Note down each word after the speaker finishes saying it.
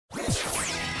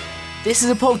This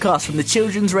is a podcast from the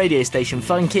children's radio station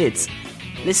Fun Kids.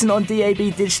 Listen on DAB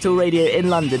Digital Radio in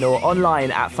London or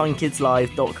online at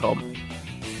funkidslive.com.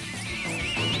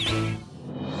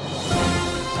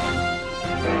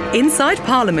 Inside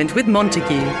Parliament with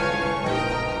Montague.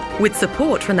 With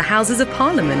support from the Houses of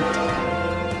Parliament.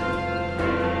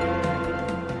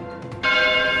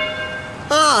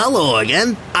 Hello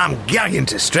again. I'm gagging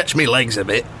to stretch me legs a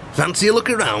bit. Fancy a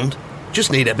look around?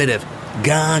 Just need a bit of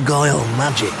gargoyle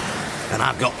magic. And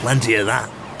I've got plenty of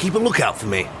that. Keep a lookout for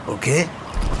me, okay?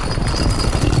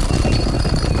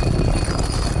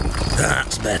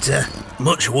 That's better.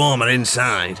 Much warmer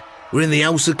inside. We're in the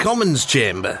House of Commons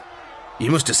chamber. You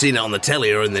must have seen it on the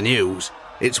telly or in the news.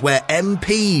 It's where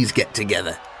MPs get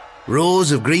together.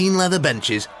 Rows of green leather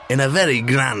benches in a very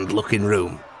grand-looking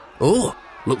room. Oh,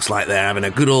 looks like they're having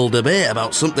a good old debate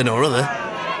about something or other.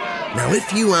 Now,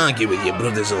 if you argue with your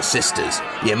brothers or sisters,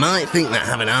 you might think that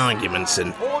having arguments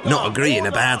and not agreeing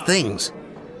are bad things.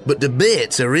 But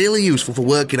debates are really useful for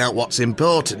working out what's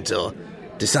important or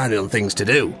deciding on things to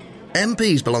do.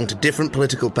 MPs belong to different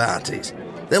political parties.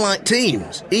 They're like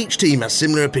teams. Each team has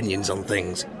similar opinions on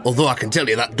things, although I can tell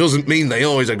you that doesn't mean they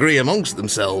always agree amongst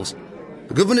themselves.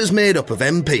 The government is made up of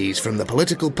MPs from the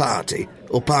political party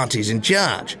or parties in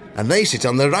charge, and they sit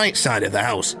on the right side of the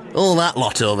House, all that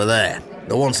lot over there.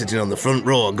 The ones sitting on the front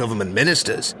row are government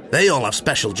ministers. They all have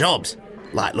special jobs,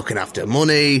 like looking after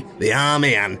money, the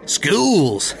army and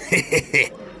schools.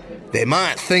 They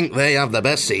might think they have the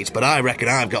best seats, but I reckon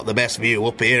I've got the best view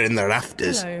up here in the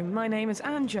rafters. Hello, my name is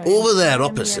Andrew. Over there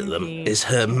opposite them is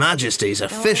Her Majesty's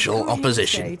official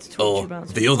opposition, or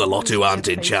the other lot who aren't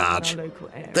in charge.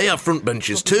 They have front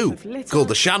benches too, called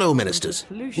the Shadow Ministers.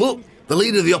 Look, the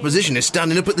leader of the opposition is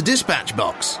standing up at the dispatch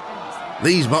box.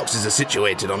 These boxes are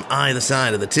situated on either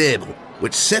side of the table,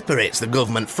 which separates the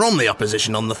government from the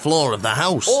opposition on the floor of the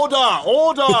House. Order!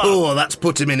 Order! Oh, that's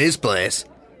put him in his place.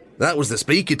 That was the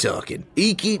Speaker talking.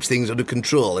 He keeps things under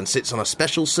control and sits on a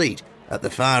special seat at the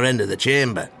far end of the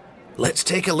chamber. Let's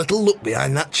take a little look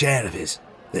behind that chair of his.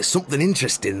 There's something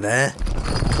interesting there.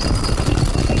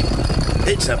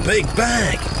 It's a big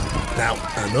bag. Now,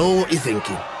 I know what you're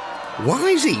thinking.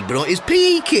 Why's he brought his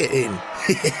PE kit in?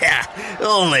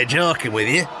 Only joking with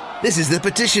you. This is the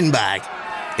petition bag.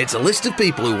 It's a list of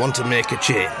people who want to make a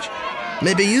change.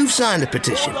 Maybe you've signed a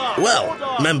petition.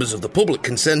 Well, members of the public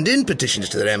can send in petitions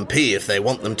to their MP if they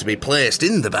want them to be placed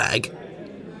in the bag.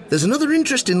 There's another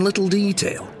interesting little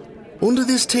detail. Under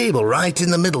this table right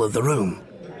in the middle of the room.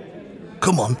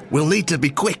 Come on, we'll need to be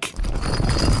quick.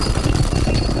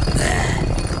 There.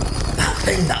 That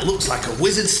thing that looks like a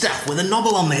wizard staff with a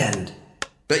knobble on the end.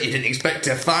 Bet you didn't expect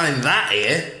to find that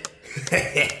here.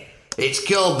 It's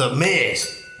called the mace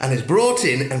and is brought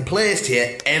in and placed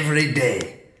here every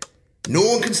day. No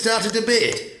one can start a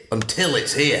debate until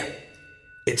it's here.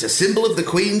 It's a symbol of the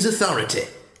Queen's authority,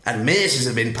 and maces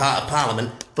have been part of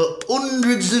Parliament for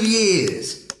hundreds of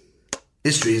years.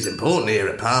 History is important here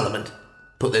at Parliament,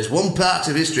 but there's one part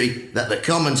of history that the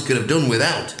Commons could have done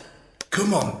without.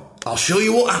 Come on, I'll show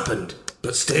you what happened,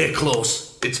 but stay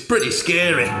close. It's pretty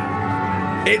scary.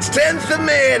 It's 10th of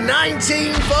May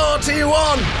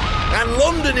 1941, and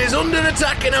London is under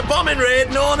attack in a bombing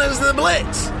raid known as the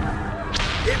Blitz.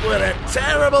 It were a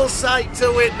terrible sight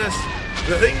to witness.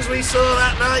 The things we saw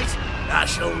that night, I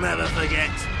shall never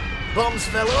forget. Bombs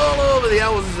fell all over the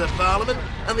Houses of Parliament,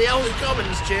 and the House of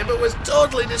Commons chamber was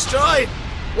totally destroyed.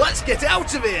 Let's get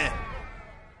out of here.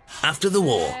 After the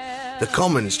war, the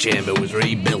Commons chamber was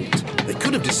rebuilt. They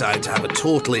could have decided to have a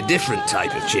totally different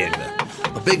type of chamber.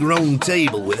 A big round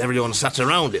table with everyone sat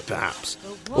around it, perhaps.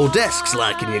 Or desks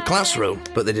like in your classroom.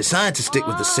 But they decided to stick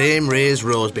with the same raised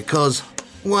rows because,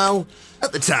 well,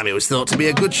 at the time it was thought to be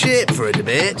a good shape for a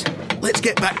debate. Let's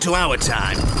get back to our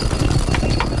time.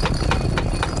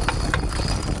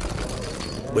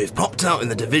 We've popped out in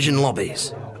the division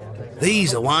lobbies.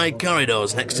 These are wide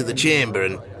corridors next to the chamber,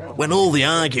 and when all the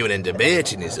arguing and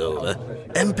debating is over,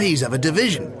 MPs have a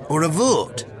division or a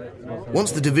vote.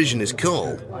 Once the division is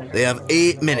called, they have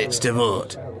 8 minutes to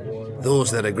vote.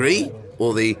 Those that agree,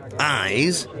 or the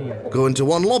ayes, go into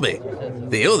one lobby.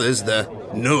 The others, the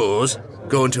noes,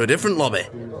 go into a different lobby.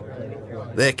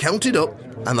 They're counted up,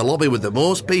 and the lobby with the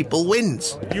most people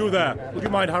wins. You there, would you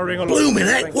mind hurrying along? Blooming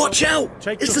heck, watch out!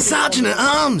 It's the Sergeant at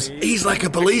Arms! He's like a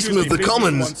policeman of the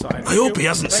Commons. I hope he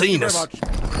hasn't seen us.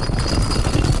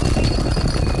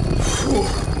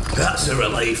 That's a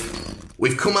relief.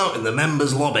 We've come out in the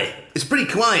members' lobby. It's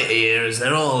pretty quiet here as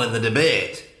they're all in the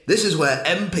debate. This is where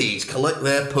MPs collect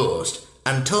their post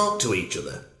and talk to each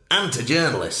other, and to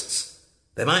journalists.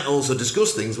 They might also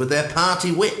discuss things with their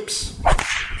party whips.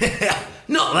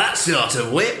 Not that sort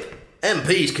of whip.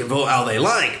 MPs can vote how they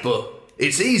like, but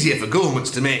it's easier for governments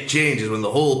to make changes when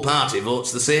the whole party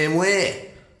votes the same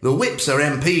way. The whips are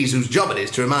MPs whose job it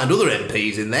is to remind other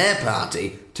MPs in their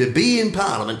party to be in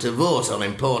Parliament to vote on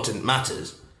important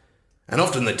matters. And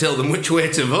often they tell them which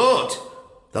way to vote.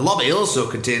 The lobby also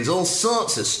contains all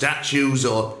sorts of statues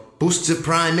or busts of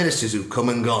Prime Ministers who've come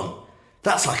and gone.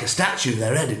 That's like a statue of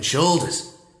their head and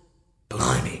shoulders.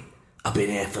 Blimey, I've been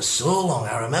here for so long,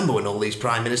 I remember when all these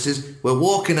Prime Ministers were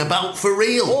walking about for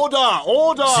real.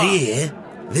 Order! See here?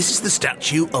 This is the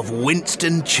statue of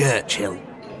Winston Churchill.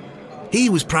 He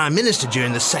was Prime Minister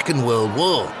during the Second World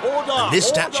War. And this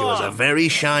statue has a very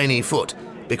shiny foot,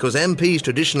 because MPs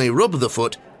traditionally rub the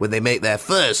foot when they make their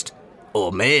first,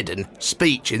 or maiden,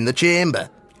 speech in the chamber.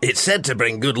 It's said to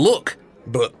bring good luck,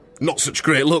 but not such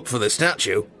great luck for the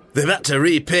statue. They've had to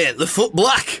repaint the foot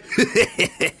black.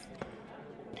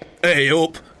 Hey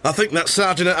up, I think that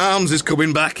Sergeant-at-Arms is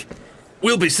coming back.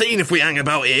 We'll be seen if we hang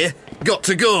about here. Got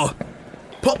to go.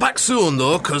 Pop back soon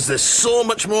though, because there's so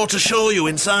much more to show you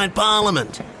inside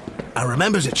Parliament. And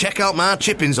remember to check out my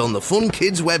chippings on the Fun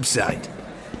Kids website.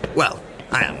 Well,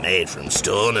 I am made from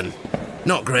stone and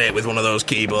not great with one of those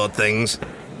keyboard things.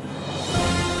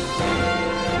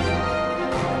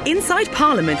 Inside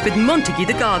Parliament with Montague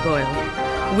the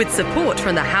Gargoyle, with support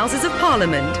from the Houses of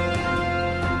Parliament.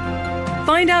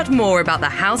 Find out more about the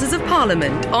Houses of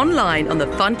Parliament online on the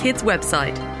Fun Kids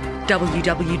website,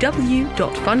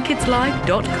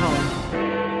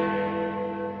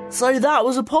 www.funkidslive.com. So that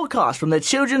was a podcast from the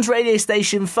children's radio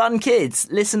station Fun Kids.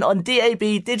 Listen on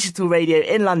DAB digital radio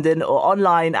in London or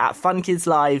online at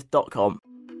funkidslive.com.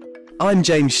 I'm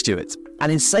James Stewart, and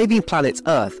in Saving Planet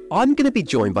Earth, I'm going to be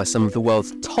joined by some of the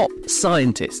world's top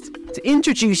scientists to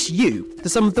introduce you to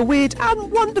some of the weird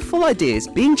and wonderful ideas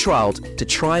being trialled to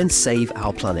try and save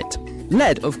our planet.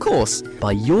 Led, of course,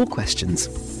 by your questions.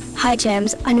 Hi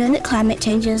James, I know that climate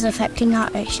change is affecting our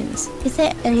oceans. Is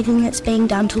there anything that's being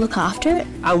done to look after it?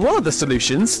 And one of the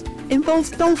solutions involves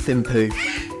dolphin poo.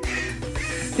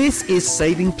 This is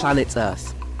Saving Planet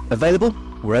Earth, available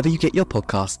wherever you get your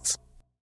podcasts.